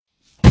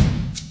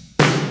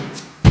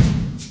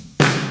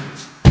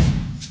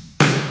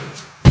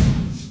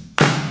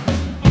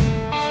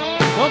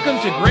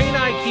Welcome to Grain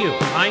IQ.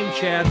 I'm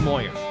Chad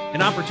Moyer.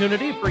 An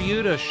opportunity for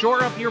you to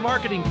shore up your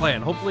marketing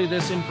plan. Hopefully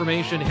this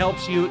information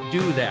helps you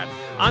do that.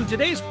 On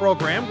today's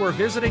program, we're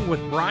visiting with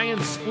Brian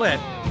Splitt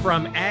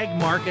from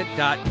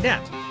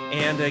agmarket.net.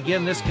 And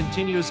again, this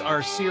continues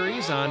our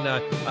series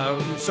on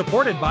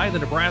supported by the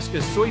Nebraska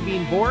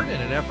Soybean Board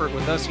in an effort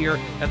with us here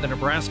at the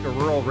Nebraska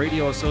Rural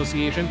Radio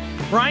Association.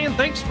 Brian,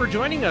 thanks for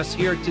joining us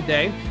here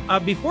today.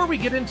 Before we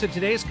get into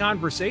today's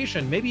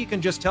conversation, maybe you can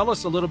just tell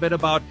us a little bit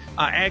about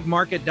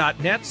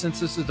agmarket.net,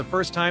 since this is the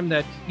first time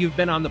that you've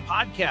been on the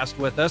podcast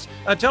with us.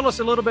 Tell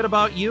us a little bit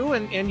about you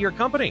and your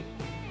company.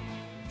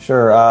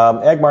 Sure.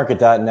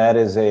 Agmarket.net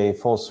is a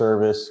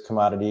full-service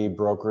commodity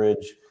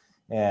brokerage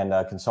and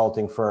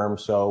consulting firm.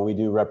 So we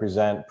do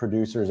represent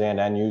producers and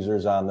end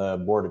users on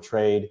the Board of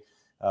Trade.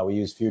 We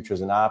use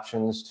futures and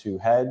options to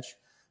hedge.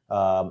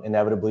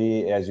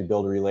 Inevitably, as you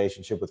build a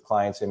relationship with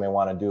clients, they may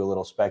want to do a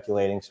little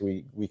speculating. So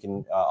we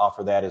can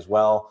offer that as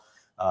well,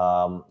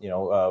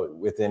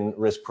 within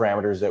risk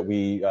parameters that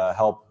we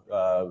help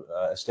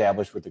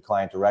establish with the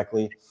client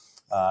directly.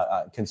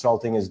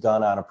 Consulting is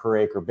done on a per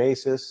acre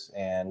basis,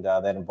 and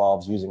that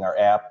involves using our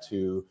app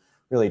to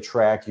really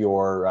track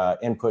your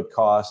input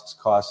costs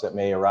that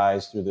may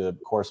arise through the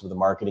course of the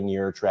marketing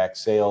year, track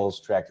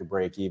sales, track your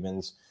break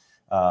evens.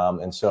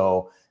 And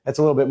so that's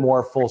a little bit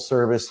more full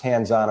service,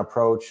 hands-on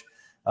approach.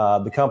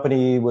 The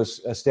company was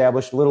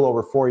established a little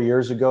over 4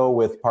 years ago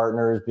with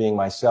partners being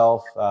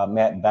myself,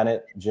 Matt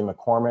Bennett, Jim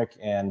McCormick,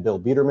 and Bill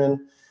Biederman.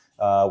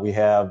 We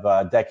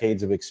have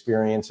decades of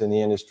experience in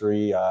the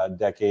industry,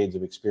 decades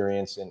of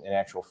experience in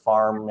actual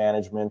farm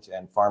management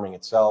and farming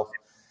itself.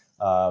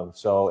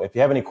 So if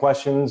you have any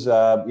questions,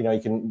 you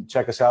can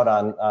check us out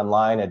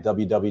online at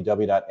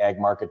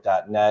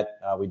www.agmarket.net.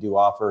 We do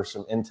offer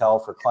some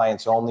intel for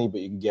clients only,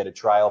 but you can get a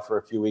trial for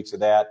a few weeks of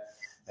that.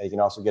 You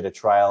can also get a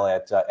trial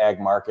at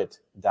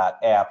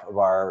agmarket.app of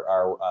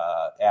our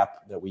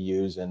app that we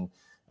use, and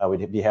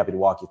we'd be happy to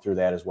walk you through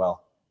that as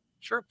well.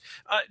 Sure.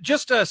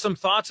 Just some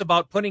thoughts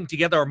about putting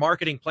together a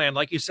marketing plan,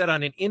 like you said,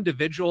 on an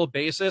individual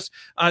basis.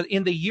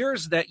 In the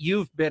years that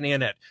you've been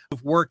in it,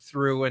 you've worked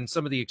through, and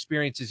some of the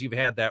experiences you've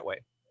had that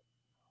way.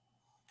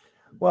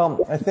 Well,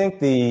 I think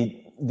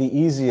the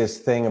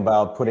easiest thing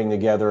about putting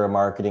together a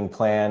marketing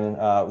plan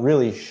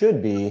really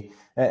should be,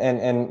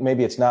 and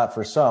maybe it's not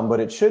for some, but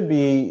it should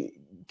be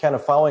kind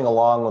of following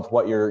along with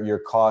what your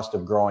cost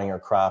of growing your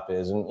crop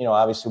is. And,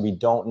 obviously we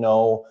don't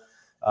know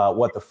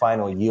what the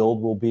final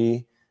yield will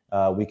be.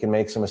 We can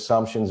make some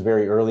assumptions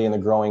very early in the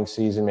growing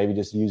season, maybe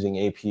just using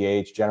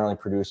APH. Generally,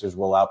 producers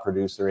will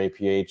outproduce their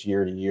APH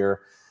year to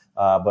year,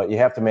 but you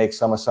have to make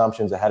some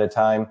assumptions ahead of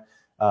time.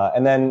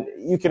 And then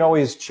you can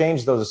always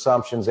change those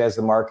assumptions as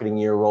the marketing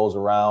year rolls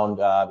around.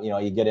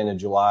 You get into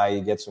July, you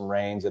get some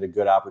rains at a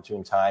good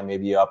opportune time,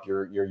 maybe you up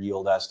your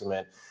yield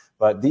estimate.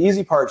 But the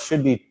easy part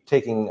should be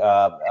keeping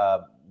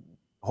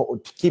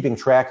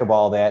track of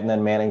all that and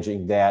then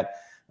managing that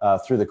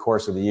through the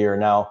course of the year.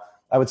 Now,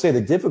 I would say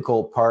the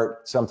difficult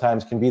part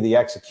sometimes can be the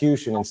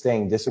execution and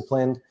staying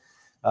disciplined.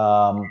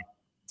 Often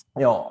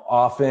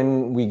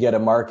we get a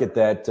market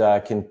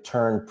that can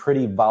turn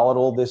pretty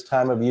volatile this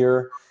time of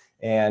year,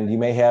 and you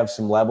may have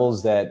some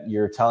levels that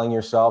you're telling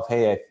yourself,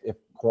 hey, if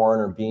corn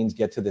or beans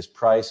get to this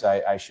price,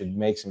 I should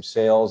make some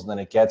sales, and then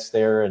it gets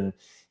there and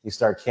you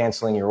start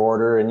canceling your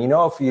order. And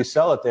if you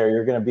sell it there,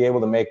 you're going to be able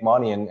to make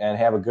money and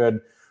have a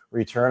good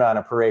return on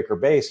a per acre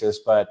basis,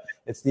 but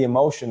it's the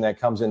emotion that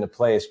comes into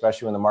play,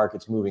 especially when the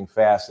market's moving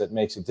fast, that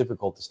makes it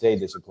difficult to stay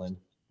disciplined.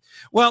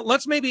 Well,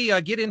 let's maybe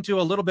get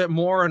into a little bit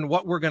more on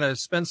what we're going to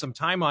spend some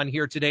time on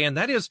here today, and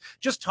that is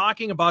just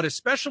talking about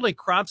especially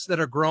crops that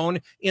are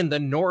grown in the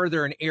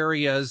northern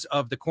areas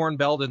of the Corn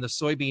Belt and the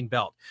Soybean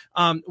Belt.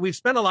 We've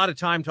spent a lot of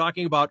time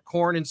talking about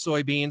corn and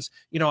soybeans.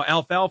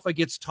 Alfalfa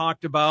gets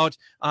talked about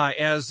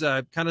as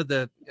kind of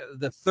the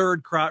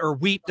third crop, or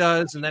wheat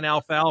does, and then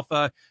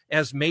alfalfa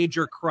as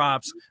major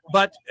crops.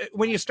 But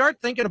when you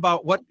start thinking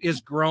about what is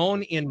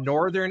grown in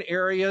northern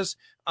areas,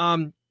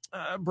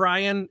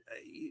 Brian,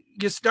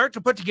 you start to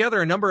put together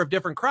a number of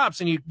different crops,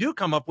 and you do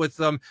come up with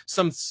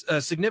some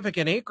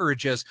significant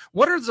acreages.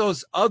 What are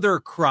those other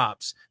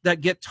crops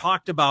that get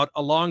talked about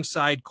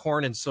alongside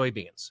corn and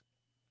soybeans?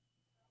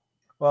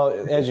 Well,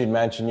 as you'd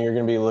mentioned, you're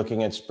going to be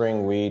looking at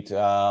spring wheat.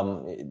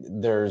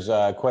 There's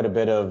quite a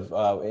bit of,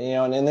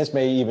 and this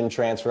may even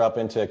transfer up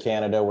into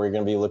Canada, where you're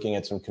going to be looking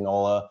at some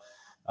canola.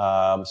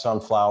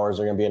 Sunflowers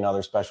are going to be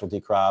another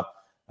specialty crop.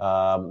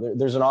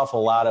 There's an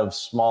awful lot of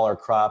smaller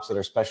crops that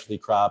are specialty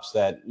crops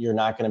that you're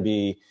not going to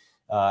be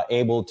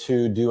able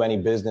to do any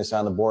business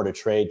on the Board of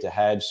Trade to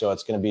hedge. So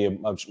it's going to be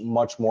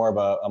much more of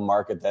a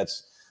market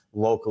that's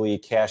locally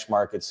cash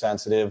market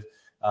sensitive.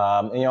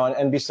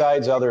 And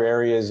besides other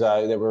areas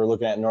that we're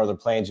looking at in Northern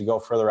Plains, you go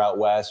further out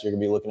west, you're going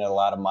to be looking at a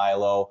lot of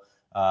milo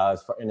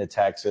into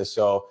Texas.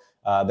 So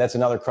that's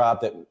another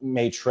crop that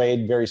may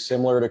trade very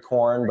similar to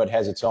corn, but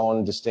has its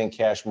own distinct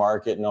cash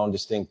market and own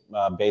distinct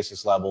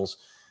basis levels.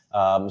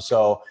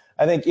 So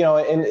I think,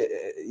 and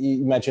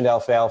you mentioned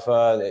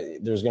alfalfa.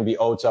 There's going to be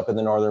oats up in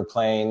the Northern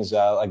Plains.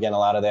 Again, a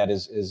lot of that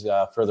is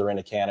further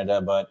into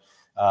Canada, but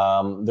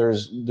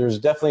There's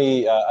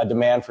definitely a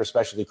demand for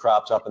specialty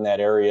crops up in that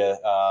area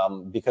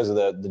because of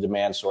the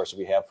demand source that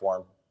we have for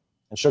them.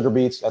 And sugar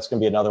beets, that's going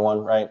to be another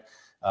one, right?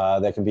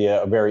 That can be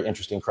a very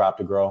interesting crop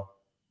to grow.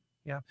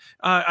 Yeah.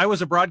 I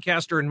was a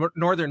broadcaster in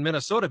northern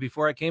Minnesota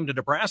before I came to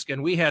Nebraska,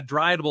 and we had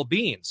dryable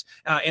beans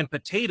and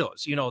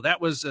potatoes. That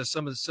was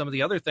some of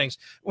the other things.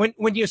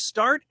 When you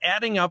start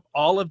adding up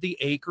all of the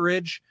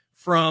acreage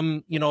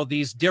from,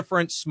 these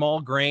different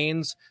small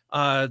grains,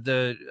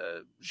 the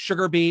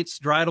sugar beets,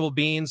 dryable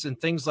beans, and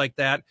things like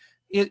that,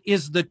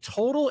 is the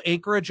total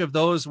acreage of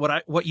those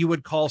what you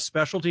would call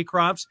specialty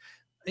crops,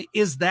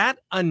 is that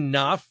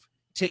enough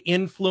to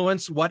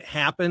influence what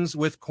happens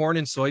with corn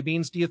and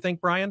soybeans, do you think,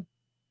 Brian?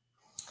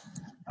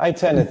 I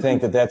tend to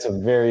think that that's a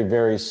very,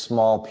 very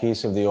small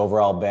piece of the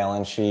overall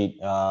balance sheet.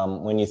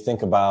 When you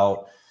think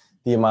about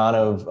the amount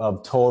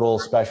of total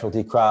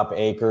specialty crop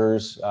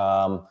acres,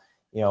 how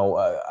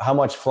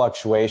much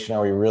fluctuation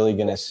are we really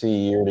going to see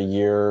year to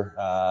year?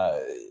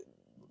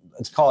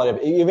 Let's call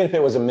it, even if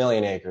it was 1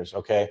 million acres,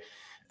 okay?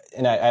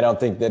 And I don't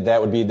think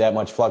that would be that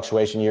much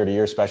fluctuation year to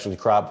year, specialty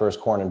crop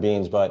versus corn and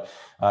beans. But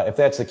if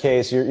that's the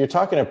case, you're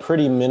talking a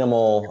pretty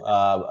minimal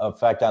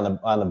effect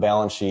on the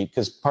balance sheet,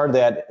 because part of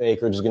that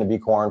acreage is going to be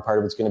corn, part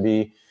of it's going to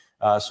be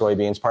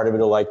soybeans, part of it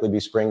will likely be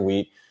spring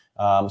wheat.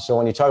 So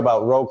when you talk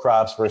about row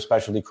crops versus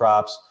specialty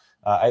crops,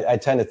 I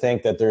tend to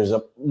think that there's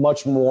a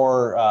much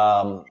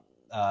more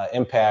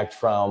impact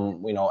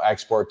from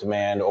export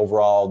demand,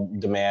 overall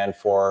demand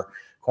for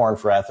corn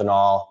for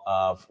ethanol,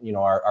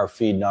 our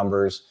feed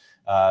numbers.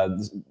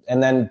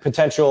 And then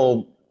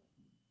potential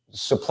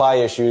supply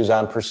issues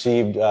on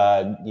perceived,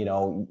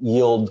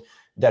 yield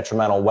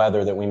detrimental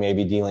weather that we may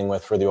be dealing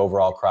with for the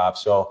overall crop.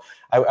 So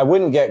I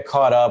wouldn't get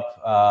caught up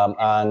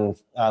on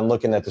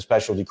looking at the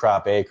specialty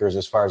crop acres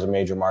as far as a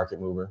major market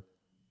mover.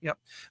 Yep.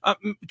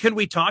 Can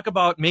we talk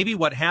about maybe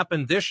what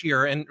happened this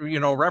year and,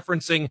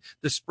 referencing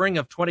the spring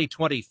of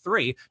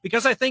 2023,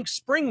 because I think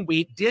spring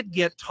wheat did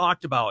get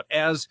talked about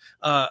as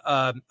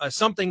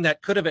something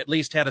that could have at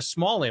least had a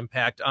small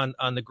impact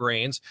on the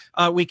grains.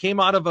 We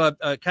came out of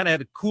a kind of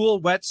a cool,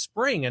 wet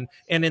spring, and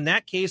in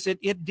that case,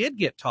 it did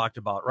get talked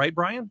about, right,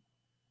 Brian?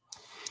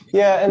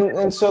 Yeah.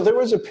 And so there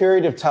was a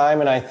period of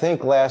time, and I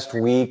think last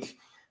week,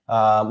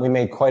 we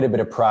made quite a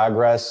bit of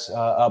progress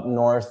up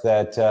north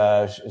that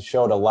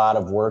showed a lot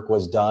of work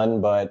was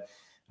done. But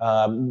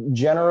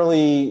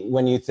generally,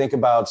 when you think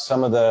about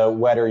some of the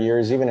wetter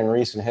years, even in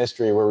recent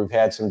history where we've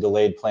had some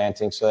delayed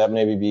planting, so that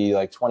maybe be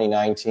like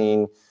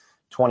 2019,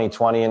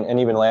 2020, and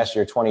even last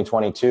year,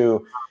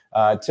 2022,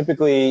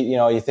 typically,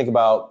 you think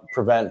about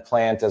prevent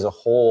plant as a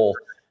whole,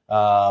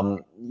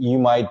 you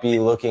might be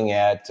looking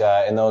at,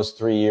 in those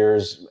 3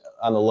 years,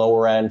 on the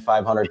lower end,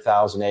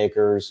 500,000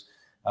 acres,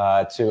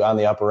 to on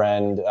the upper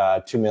end,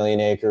 2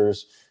 million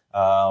acres.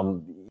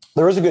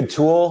 There is a good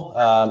tool,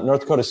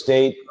 North Dakota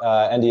State,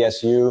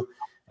 NDSU.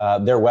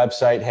 Their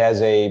website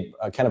has a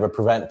kind of a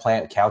prevent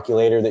plant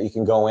calculator that you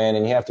can go in,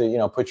 and you have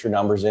to, put your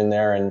numbers in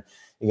there, and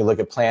you can look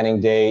at planting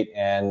date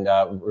and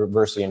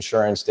versus the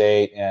insurance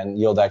date and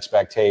yield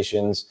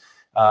expectations.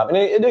 And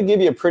it'll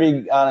give you a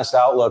pretty honest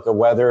outlook of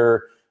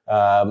whether,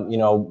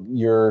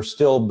 you're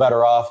still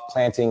better off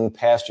planting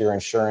past your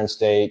insurance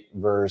date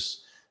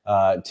versus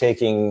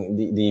taking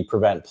the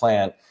prevent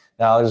plant.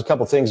 Now, there's a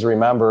couple things to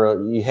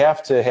remember. You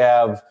have to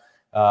have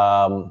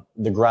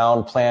the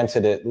ground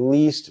planted at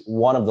least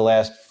one of the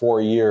last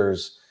 4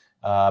 years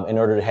in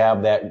order to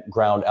have that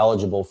ground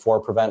eligible for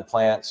prevent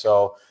plant.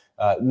 So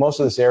most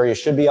of this area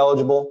should be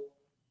eligible.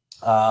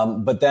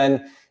 But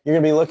then you're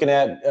going to be looking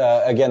at,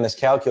 again, this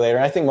calculator.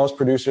 And I think most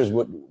producers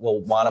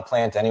will want to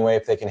plant anyway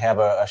if they can have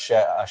a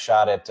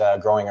shot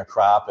at growing a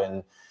crop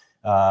and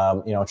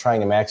trying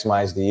to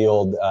maximize the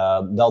yield.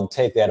 They'll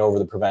take that over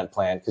the prevent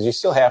plant, because you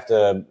still have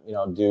to,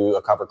 do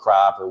a cover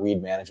crop or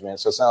weed management.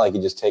 So it's not like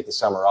you just take the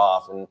summer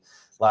off and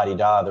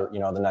la-di-da,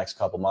 the next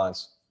couple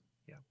months.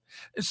 Yeah.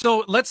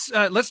 So let's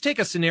take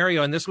a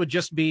scenario, and this would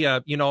just be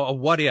a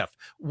what if.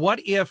 What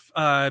if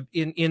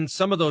in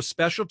some of those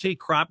specialty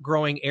crop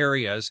growing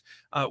areas,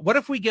 what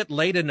if we get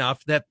late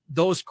enough that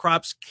those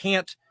crops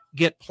can't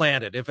get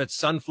planted? If it's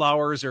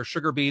sunflowers or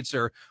sugar beets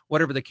or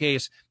whatever the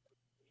case,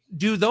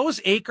 do those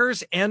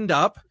acres end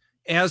up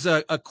as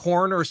a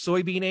corn or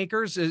soybean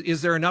acres?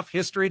 Is there enough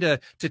history to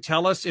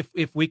tell us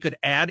if we could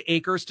add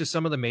acres to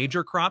some of the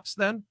major crops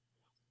then?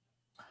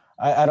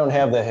 I don't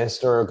have the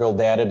historical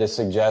data to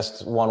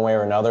suggest one way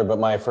or another, but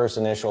my first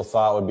initial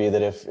thought would be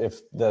that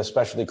if the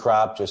specialty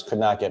crop just could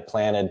not get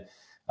planted,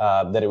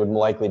 that it would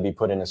likely be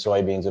put into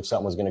soybeans if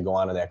something was going to go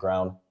onto that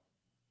ground.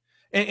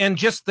 And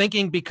just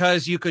thinking,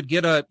 because you can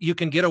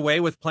get away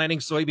with planting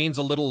soybeans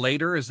a little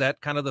later, is that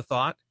kind of the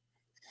thought?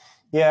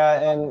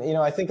 Yeah, and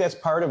I think that's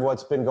part of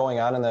what's been going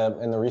on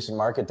in the recent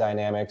market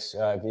dynamics.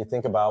 If you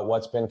think about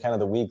what's been kind of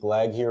the weak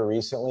leg here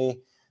recently,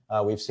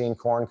 we've seen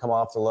corn come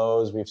off the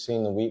lows, we've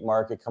seen the wheat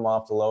market come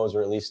off the lows,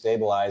 or at least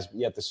stabilize.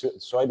 Yet the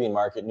soybean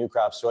market, new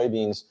crop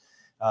soybeans,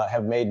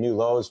 have made new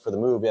lows for the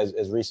move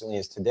as recently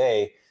as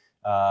today.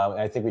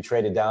 I think we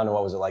traded down to,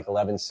 what was it, like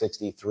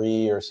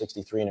 1163 or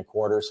 63 and a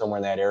quarter, somewhere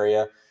in that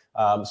area.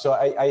 So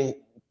I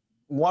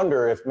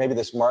wonder if maybe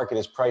this market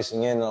is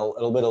pricing in a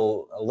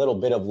little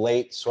bit of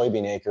late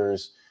soybean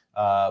acres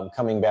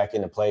coming back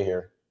into play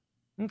here.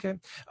 Okay.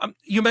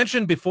 You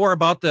mentioned before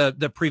about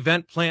the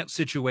prevent plant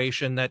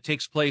situation that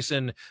takes place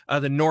in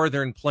the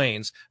northern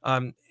plains.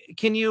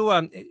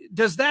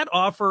 Does that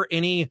offer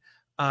any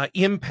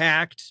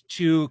impact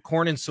to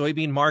corn and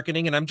soybean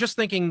marketing? And I'm just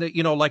thinking that,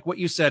 like what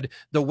you said,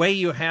 the way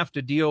you have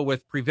to deal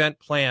with prevent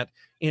plant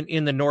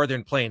in the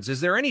northern plains,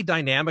 is there any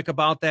dynamic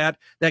about that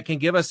can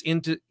give us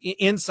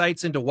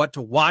insights into what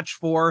to watch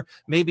for,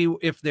 maybe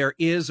if there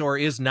is or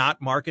is not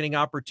marketing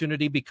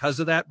opportunity because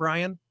of that,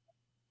 Brian?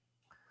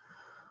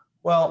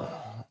 Well,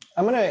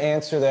 I'm going to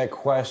answer that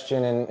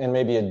question in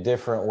maybe a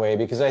different way,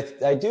 because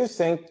I do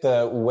think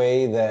the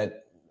way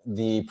that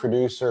the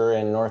producer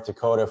in North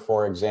Dakota,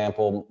 for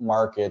example,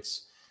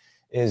 markets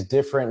is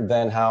different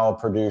than how a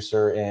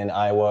producer in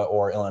Iowa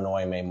or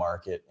Illinois may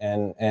market.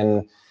 And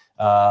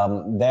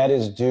that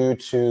is due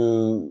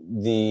to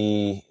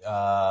the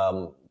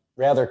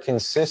rather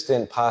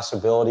consistent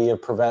possibility of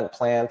prevent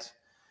plant,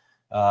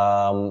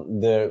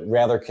 the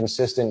rather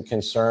consistent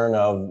concern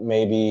of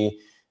maybe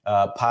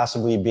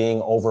possibly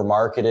being over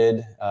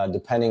marketed,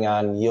 depending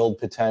on yield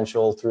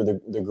potential through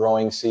the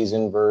growing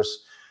season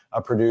versus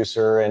a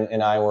producer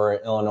in Iowa or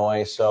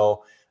Illinois.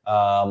 So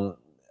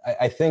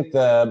I think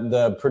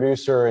the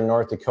producer in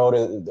North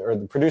Dakota, or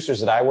the producers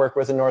that I work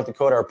with in North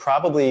Dakota, are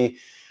probably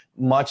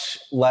much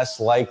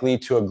less likely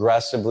to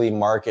aggressively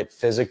market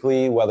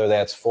physically, whether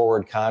that's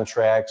forward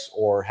contracts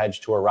or hedge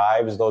to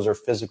arrives. Those are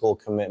physical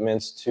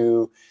commitments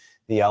to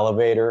the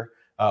elevator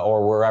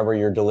or wherever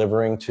you're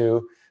delivering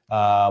to.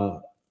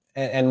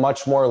 And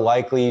much more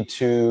likely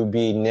to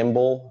be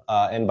nimble.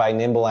 And by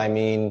nimble, I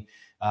mean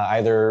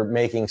either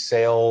making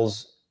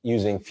sales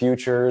using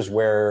futures,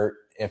 where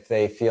if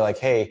they feel like,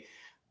 hey,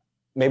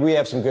 maybe we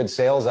have some good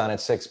sales on at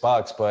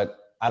 $6,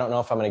 but I don't know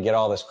if I'm going to get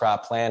all this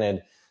crop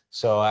planted.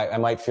 So I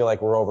might feel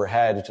like we're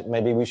overhedged.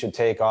 Maybe we should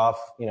take off,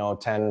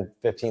 10,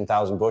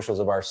 15,000 bushels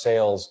of our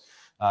sales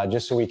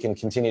just so we can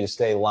continue to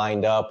stay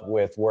lined up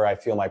with where I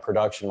feel my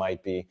production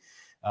might be.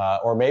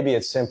 Or maybe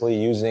it's simply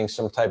using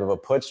some type of a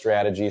put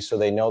strategy so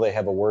they know they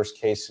have a worst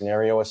case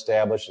scenario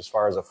established as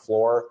far as a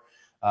floor.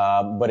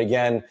 But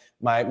again,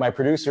 my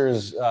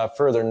producers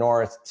further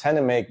north tend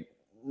to make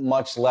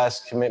much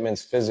less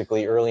commitments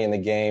physically early in the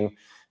game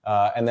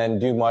and then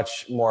do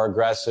much more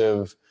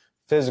aggressive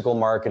physical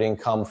marketing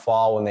come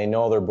fall when they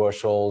know their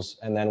bushels,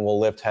 and then we'll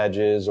lift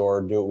hedges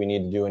or do what we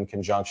need to do in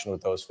conjunction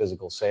with those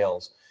physical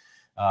sales.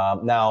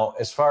 Now,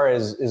 as far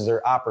as is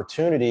there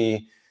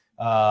opportunity,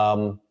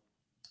 I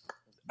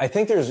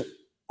think there's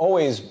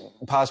always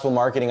possible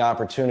marketing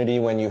opportunity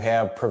when you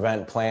have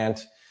prevent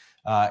plant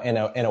in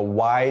a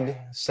wide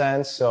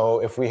sense.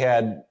 So if we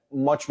had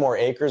much more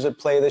acres at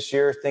play this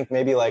year, think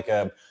maybe like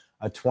a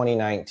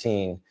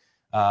 2019.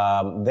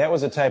 That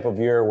was a type of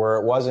year where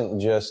it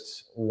wasn't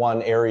just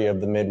one area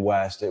of the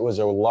Midwest. It was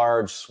a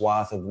large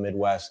swath of the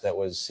Midwest that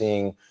was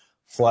seeing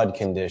flood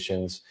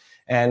conditions.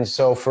 And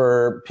so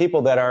for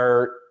people that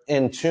are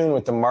in tune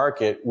with the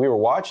market, we were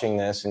watching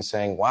this and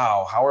saying,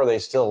 wow, how are they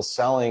still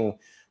selling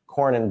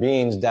corn and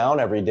beans down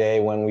every day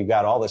when we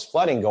got all this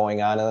flooding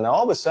going on? And then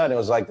all of a sudden it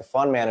was like the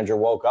fund manager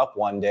woke up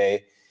one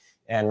day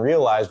and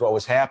realized what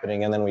was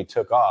happening, and then we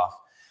took off.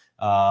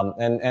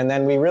 And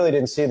then we really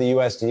didn't see the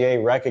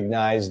USDA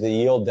recognize the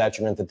yield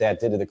detriment that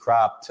did to the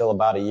crop till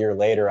about a year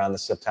later on the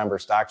September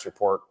stocks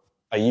report,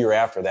 a year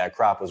after that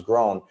crop was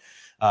grown.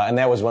 And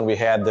that was when we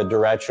had the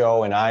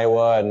derecho in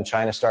Iowa and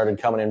China started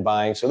coming in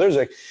buying. So there's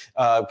a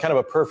kind of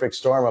a perfect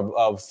storm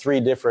of three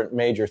different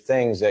major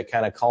things that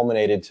kind of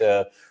culminated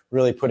to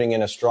really putting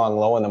in a strong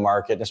low in the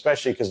market, and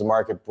especially because the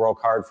market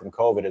broke hard from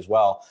COVID as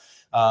well.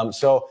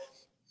 So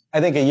I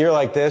think a year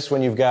like this,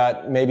 when you've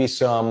got maybe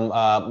some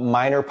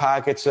minor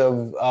pockets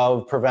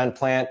of prevent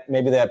plant,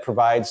 maybe that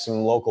provides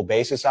some local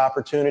basis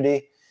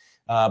opportunity.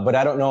 But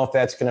I don't know if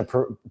that's going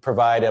to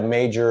provide a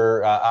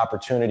major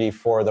opportunity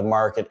for the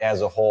market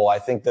as a whole. I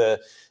think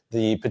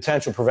the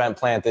potential prevent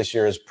plant this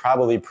year is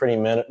probably pretty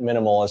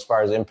minimal as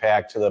far as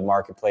impact to the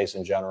marketplace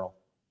in general.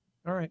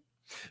 All right.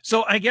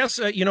 So I guess,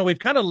 we've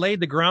kind of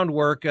laid the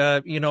groundwork,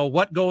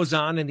 what goes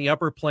on in the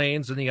upper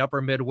plains and the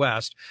upper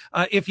Midwest.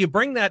 If you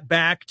bring that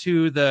back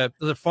to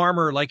the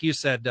farmer, like you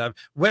said,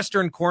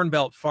 Western Corn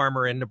Belt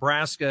farmer in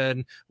Nebraska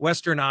and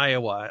Western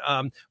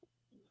Iowa,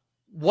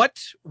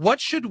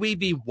 what should we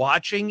be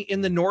watching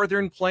in the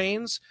northern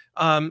plains?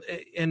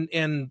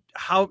 And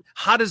how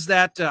does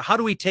that, how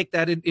do we take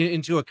that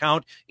into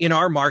account in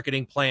our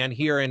marketing plan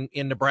here in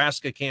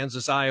Nebraska,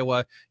 Kansas,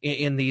 Iowa,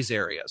 in these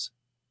areas?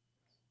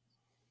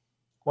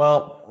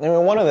 Well, I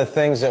mean, one of the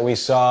things that we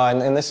saw,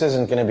 and this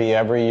isn't going to be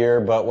every year,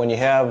 but when you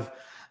have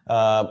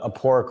a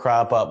poor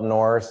crop up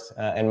north,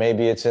 and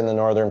maybe it's in the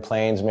northern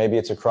plains, maybe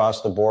it's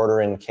across the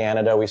border in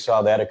Canada. We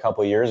saw that a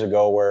couple of years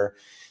ago where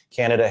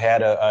Canada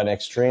had an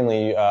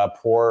extremely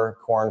poor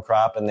corn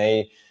crop, and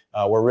they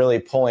were really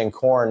pulling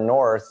corn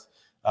north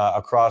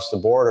across the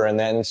border. And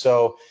then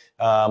so,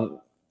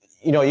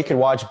 you could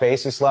watch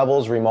basis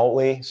levels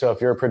remotely. So if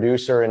you're a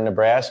producer in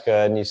Nebraska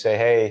and you say,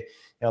 hey,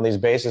 these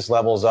basis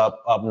levels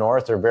up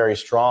north are very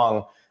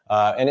strong.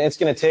 And it's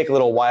going to take a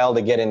little while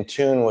to get in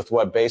tune with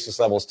what basis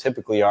levels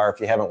typically are if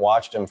you haven't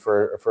watched them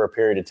for a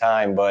period of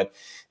time. But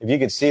if you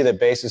could see that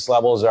basis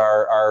levels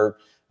are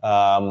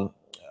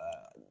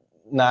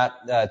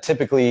not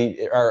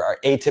typically are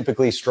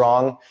atypically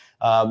strong,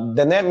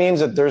 then that means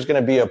that there's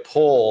going to be a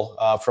pull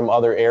from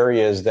other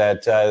areas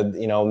that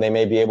they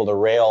may be able to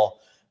rail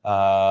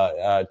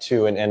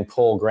to and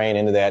pull grain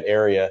into that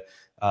area.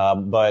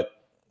 But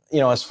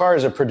as far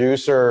as a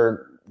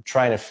producer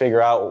trying to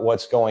figure out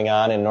what's going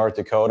on in North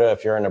Dakota,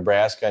 if you're in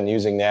Nebraska and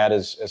using that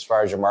as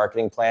far as your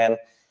marketing plan,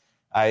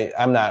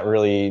 I'm not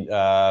really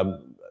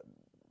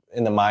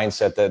in the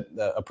mindset that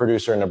a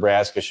producer in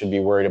Nebraska should be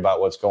worried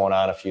about what's going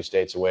on a few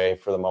states away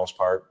for the most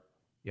part.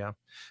 Yeah.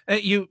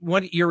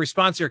 Your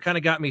response here kind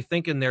of got me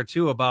thinking there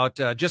too about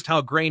just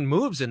how grain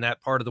moves in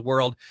that part of the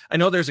world. I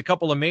know there's a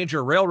couple of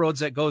major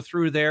railroads that go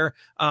through there.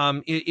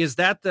 Is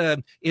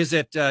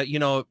it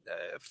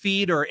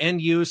feed or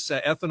end use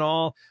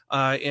ethanol?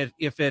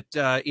 If it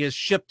is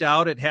shipped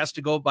out, it has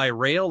to go by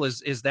rail.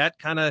 Is that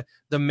kind of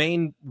the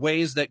main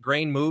ways that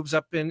grain moves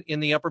up in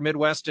the upper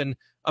Midwest and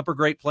upper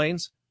Great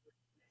Plains?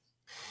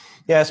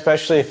 Yeah,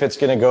 especially if it's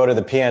going to go to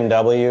the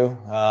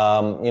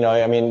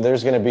PNW.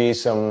 There's going to be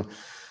some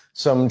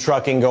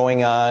trucking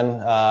going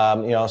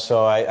on.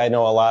 So I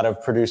know a lot of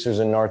producers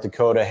in North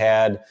Dakota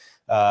had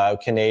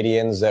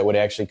Canadians that would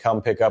actually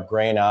come pick up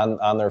grain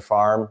on their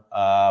farm,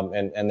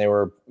 and they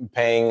were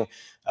paying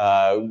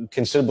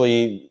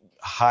considerably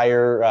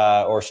higher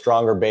or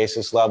stronger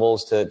basis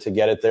levels to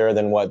get it there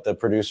than what the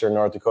producer in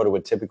North Dakota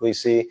would typically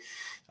see.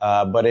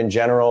 But in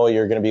general,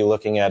 you're going to be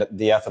looking at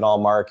the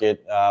ethanol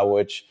market,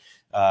 which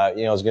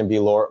is going to be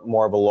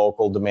more of a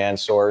local demand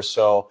source.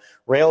 So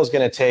rail is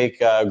going to take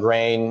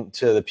grain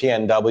to the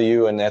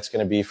PNW, and that's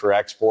going to be for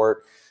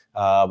export.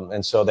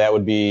 And so that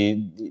would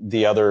be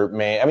the other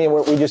main.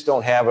 We just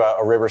don't have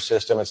a river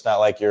system. It's not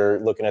like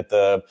you're looking at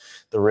the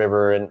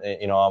river and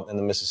in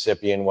the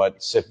Mississippi and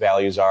what SIP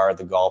values are at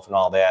the Gulf and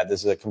all that.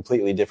 This is a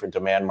completely different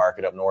demand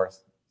market up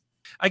north.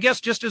 I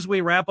guess just as we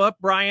wrap up,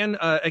 Brian,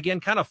 again,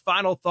 kind of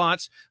final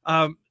thoughts.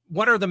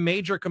 What are the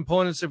major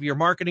components of your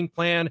marketing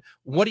plan?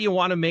 What do you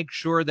want to make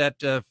sure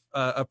that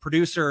a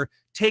producer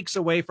takes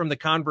away from the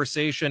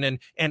conversation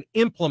and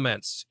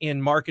implements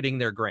in marketing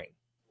their grain?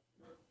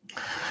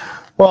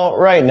 Well,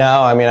 right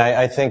now,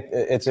 I think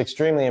it's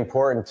extremely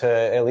important to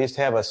at least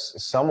have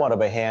somewhat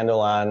of a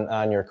handle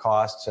on your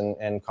costs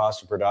and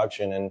cost of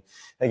production. And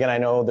again, I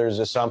know there's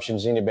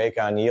assumptions you need to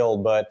make on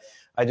yield, but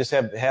I just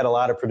have had a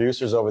lot of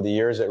producers over the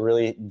years that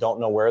really don't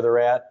know where they're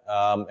at.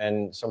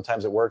 And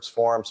sometimes it works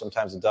for them.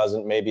 Sometimes it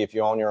doesn't. Maybe if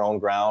you own your own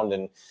ground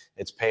and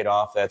it's paid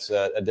off, that's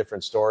a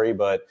different story.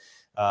 But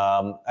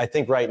I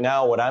think right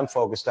now what I'm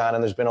focused on,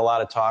 and there's been a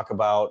lot of talk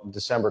about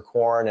December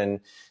corn and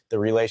the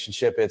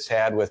relationship it's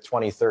had with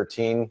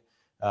 2013.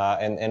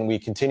 And we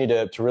continue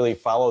to really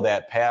follow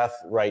that path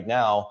right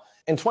now.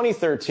 In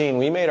 2013,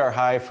 we made our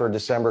high for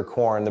December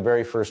corn, the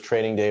very first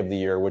trading day of the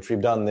year, which we've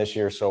done this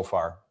year so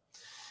far.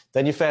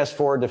 Then you fast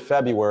forward to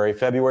February.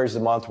 February is the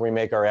month where we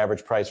make our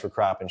average price for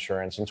crop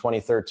insurance. In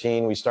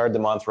 2013, we started the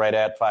month right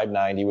at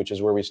 $5.90, which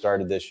is where we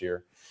started this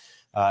year.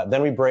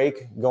 Then we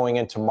break going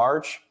into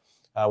March.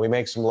 We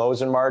make some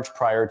lows in March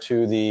prior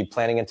to the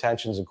planting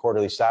intentions and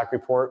quarterly stock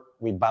report.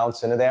 We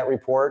bounce into that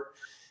report.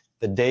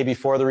 The day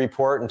before the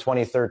report in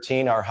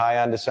 2013, our high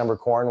on December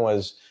corn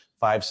was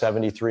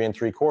 573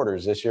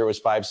 3/4. This year it was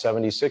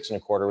 576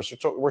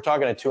 1/4. We're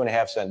talking a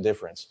 2.5 cent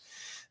difference.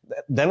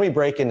 Then we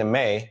break into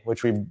May,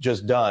 which we've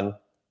just done.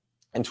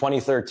 In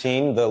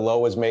 2013, the low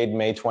was made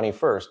May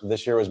 21st.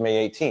 This year was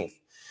May 18th.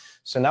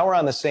 So now we're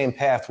on the same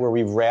path where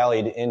we've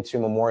rallied into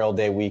Memorial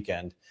Day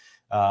weekend.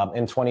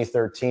 In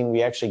 2013,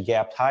 we actually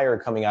gapped higher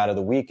coming out of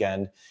the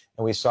weekend,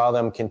 and we saw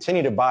them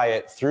continue to buy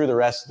it through the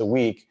rest of the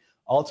week,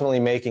 ultimately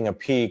making a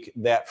peak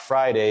that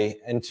Friday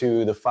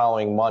into the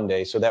following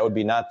Monday. So that would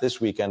be not this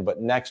weekend, but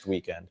next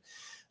weekend.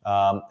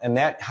 And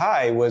that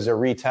high was a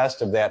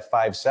retest of that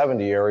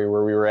 570 area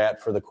where we were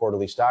at for the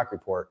quarterly stock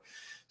report.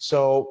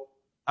 So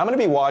I'm going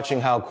to be watching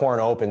how corn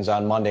opens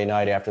on Monday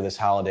night after this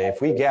holiday. If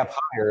we gap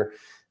higher,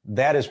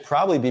 that is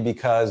probably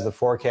because the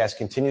forecast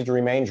continues to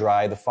remain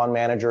dry. The fund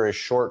manager is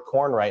short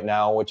corn right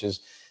now, which is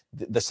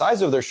the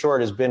size of their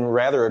short has been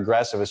rather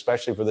aggressive,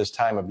 especially for this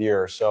time of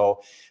year.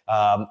 So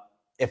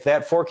if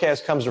that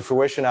forecast comes to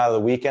fruition out of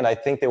the weekend, I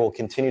think they will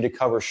continue to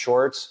cover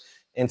shorts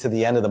into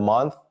the end of the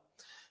month.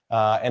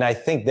 And I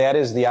think that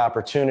is the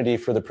opportunity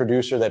for the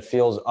producer that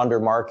feels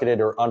under-marketed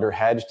or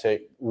under-hedged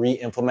to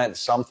re-implement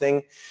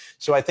something.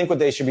 So I think what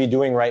they should be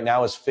doing right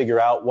now is figure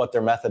out what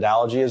their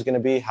methodology is going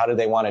to be. How do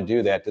they want to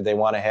do that? Do they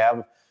want to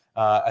have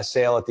a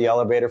sale at the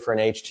elevator for an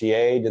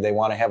HTA? Do they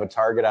want to have a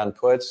target on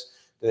puts?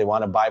 Do they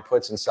want to buy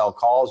puts and sell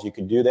calls? You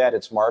could do that.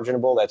 It's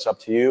marginable. That's up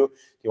to you.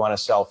 Do you want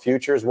to sell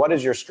futures? What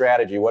is your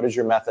strategy? What is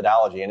your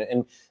methodology?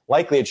 And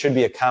likely it should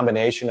be a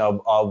combination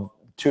of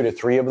 2 to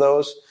 3 of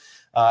those.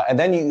 And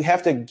then you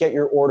have to get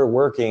your order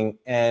working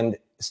and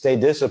stay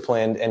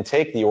disciplined and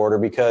take the order,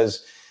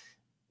 because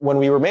when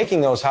we were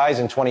making those highs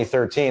in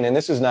 2013, and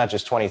this is not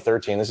just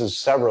 2013, this is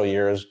several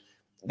years,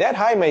 that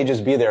high may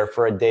just be there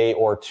for a day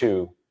or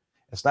two.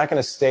 It's not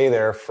going to stay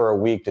there for a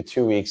week to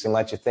 2 weeks and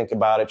let you think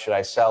about it. Should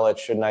I sell it?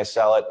 Shouldn't I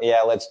sell it?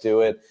 Yeah, let's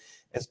do it.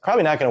 It's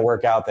probably not going to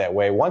work out that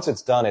way. Once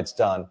it's done, it's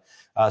done.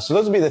 So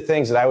those would be the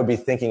things that I would be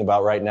thinking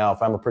about right now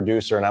if I'm a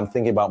producer and I'm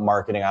thinking about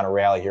marketing on a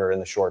rally here in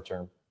the short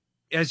term.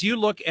 As you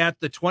look at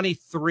the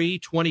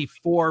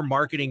 23-24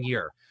 marketing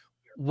year,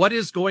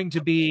 what's going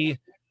to be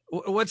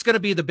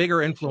the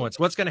bigger influence?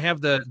 What's going to have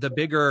the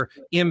bigger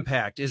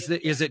impact? Is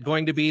it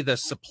going to be the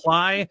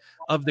supply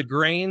of the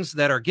grains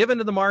that are given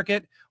to the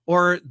market,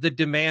 or the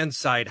demand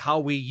side, how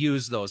we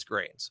use those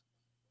grains?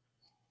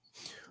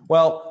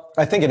 Well,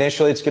 I think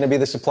initially it's going to be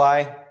the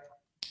supply.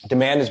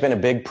 Demand has been a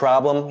big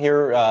problem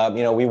here.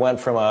 We went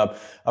from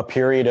a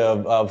period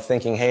of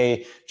thinking,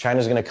 hey,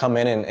 China's going to come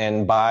in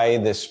and buy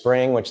this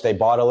spring, which they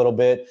bought a little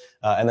bit,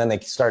 and then they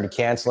started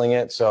canceling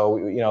it. So,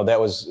 that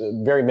was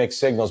very mixed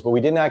signals, but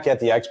we did not get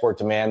the export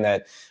demand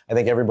that I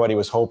think everybody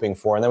was hoping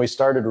for. And then we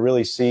started to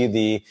really see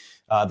the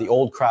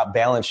old crop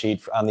balance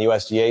sheet on the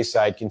USDA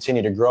side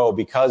continue to grow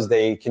because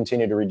they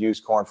continue to reduce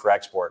corn for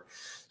export.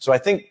 So I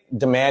think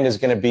demand is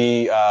going to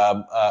be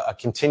a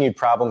continued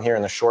problem here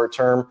in the short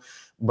term.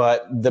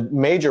 But the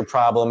major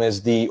problem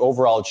is the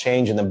overall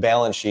change in the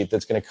balance sheet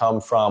that's going to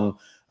come from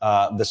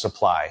the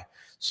supply.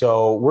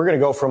 So we're going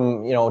to go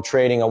from,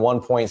 trading a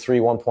 1.3,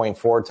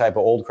 1.4 type of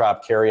old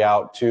crop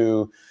carryout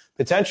to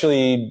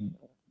potentially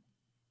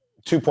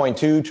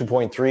 2.2,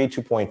 2.3,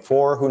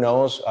 2.4, who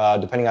knows,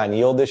 depending on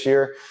yield this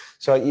year.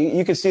 So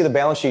you could see the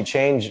balance sheet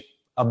change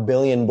 1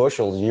 billion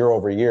bushels year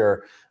over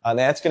year, and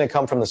that's going to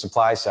come from the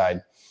supply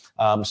side.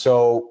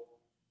 So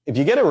if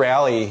you get a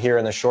rally here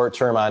in the short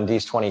term on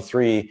DEES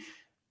 23,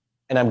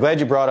 and I'm glad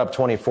you brought up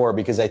 24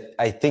 because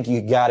I think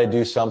you got to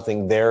do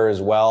something there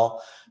as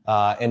well.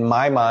 In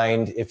my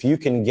mind, if you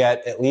can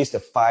get at least a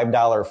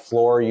 $5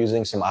 floor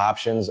using some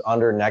options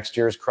under next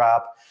year's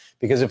crop,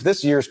 because if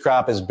this year's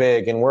crop is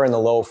big and we're in the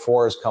low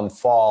fours come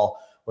fall,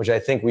 which I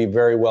think we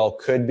very well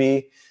could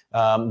be,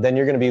 then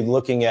you're going to be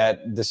looking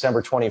at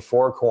December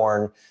 24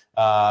 corn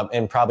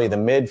and probably the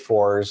mid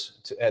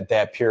fours at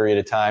that period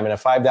of time. And a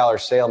 $5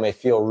 sale may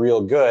feel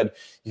real good.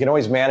 You can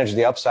always manage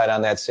the upside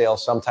on that sale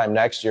sometime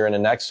next year and the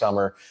next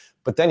summer.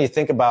 But then you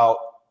think about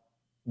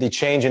the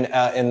change in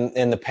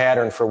the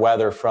pattern for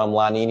weather from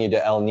La Nina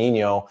to El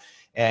Nino.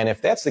 And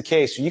if that's the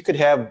case, you could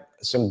have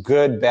some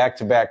good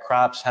back-to-back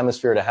crops,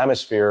 hemisphere to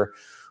hemisphere,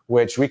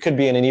 which we could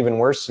be in an even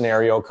worse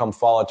scenario come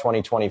fall of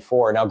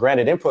 2024. Now,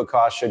 granted, input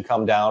costs should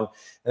come down,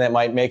 and that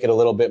might make it a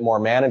little bit more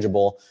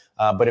manageable.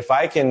 But if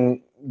I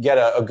can get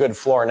a good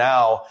floor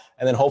now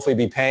and then hopefully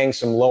be paying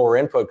some lower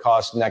input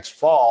costs next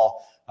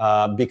fall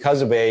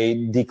because of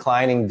a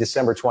declining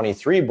December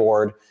 23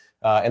 board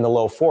in the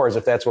low fours,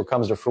 if that's what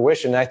comes to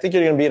fruition, I think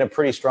you're going to be in a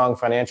pretty strong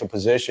financial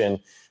position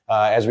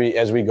as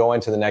we go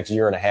into the next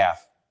year and a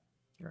half.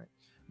 All right.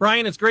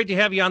 Brian, it's great to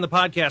have you on the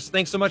podcast.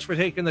 Thanks so much for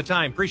taking the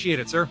time. Appreciate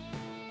it, sir.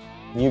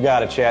 You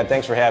got it, Chad.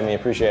 Thanks for having me.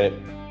 Appreciate it.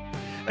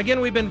 Again,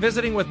 we've been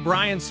visiting with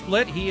Brian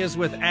Splitt. He is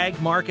with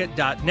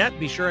agmarket.net.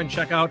 Be sure and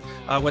check out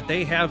what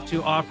they have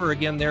to offer.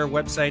 Again, their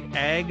website,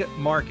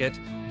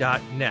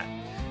 agmarket.net.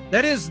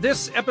 That is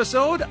this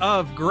episode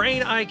of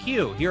Grain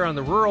IQ here on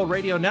the Rural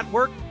Radio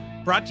Network,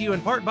 brought to you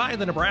in part by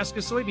the Nebraska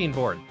Soybean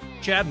Board.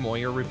 Chad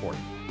Moyer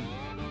reporting.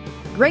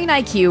 Grain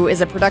IQ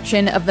is a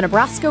production of the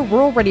Nebraska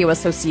Rural Radio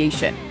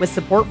Association with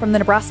support from the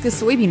Nebraska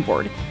Soybean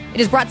Board.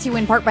 It is brought to you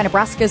in part by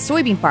Nebraska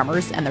soybean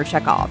farmers and their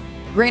checkoff.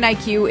 Grain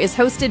IQ is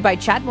hosted by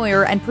Chad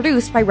Moyer and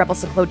produced by Rebel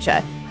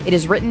Saklocha. It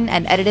is written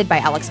and edited by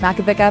Alex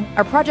Makovica.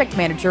 Our project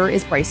manager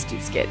is Bryce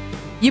Duskett.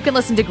 You can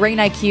listen to Grain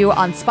IQ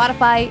on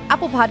Spotify,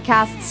 Apple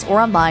Podcasts, or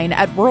online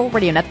at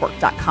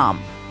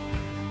ruralradionetwork.com.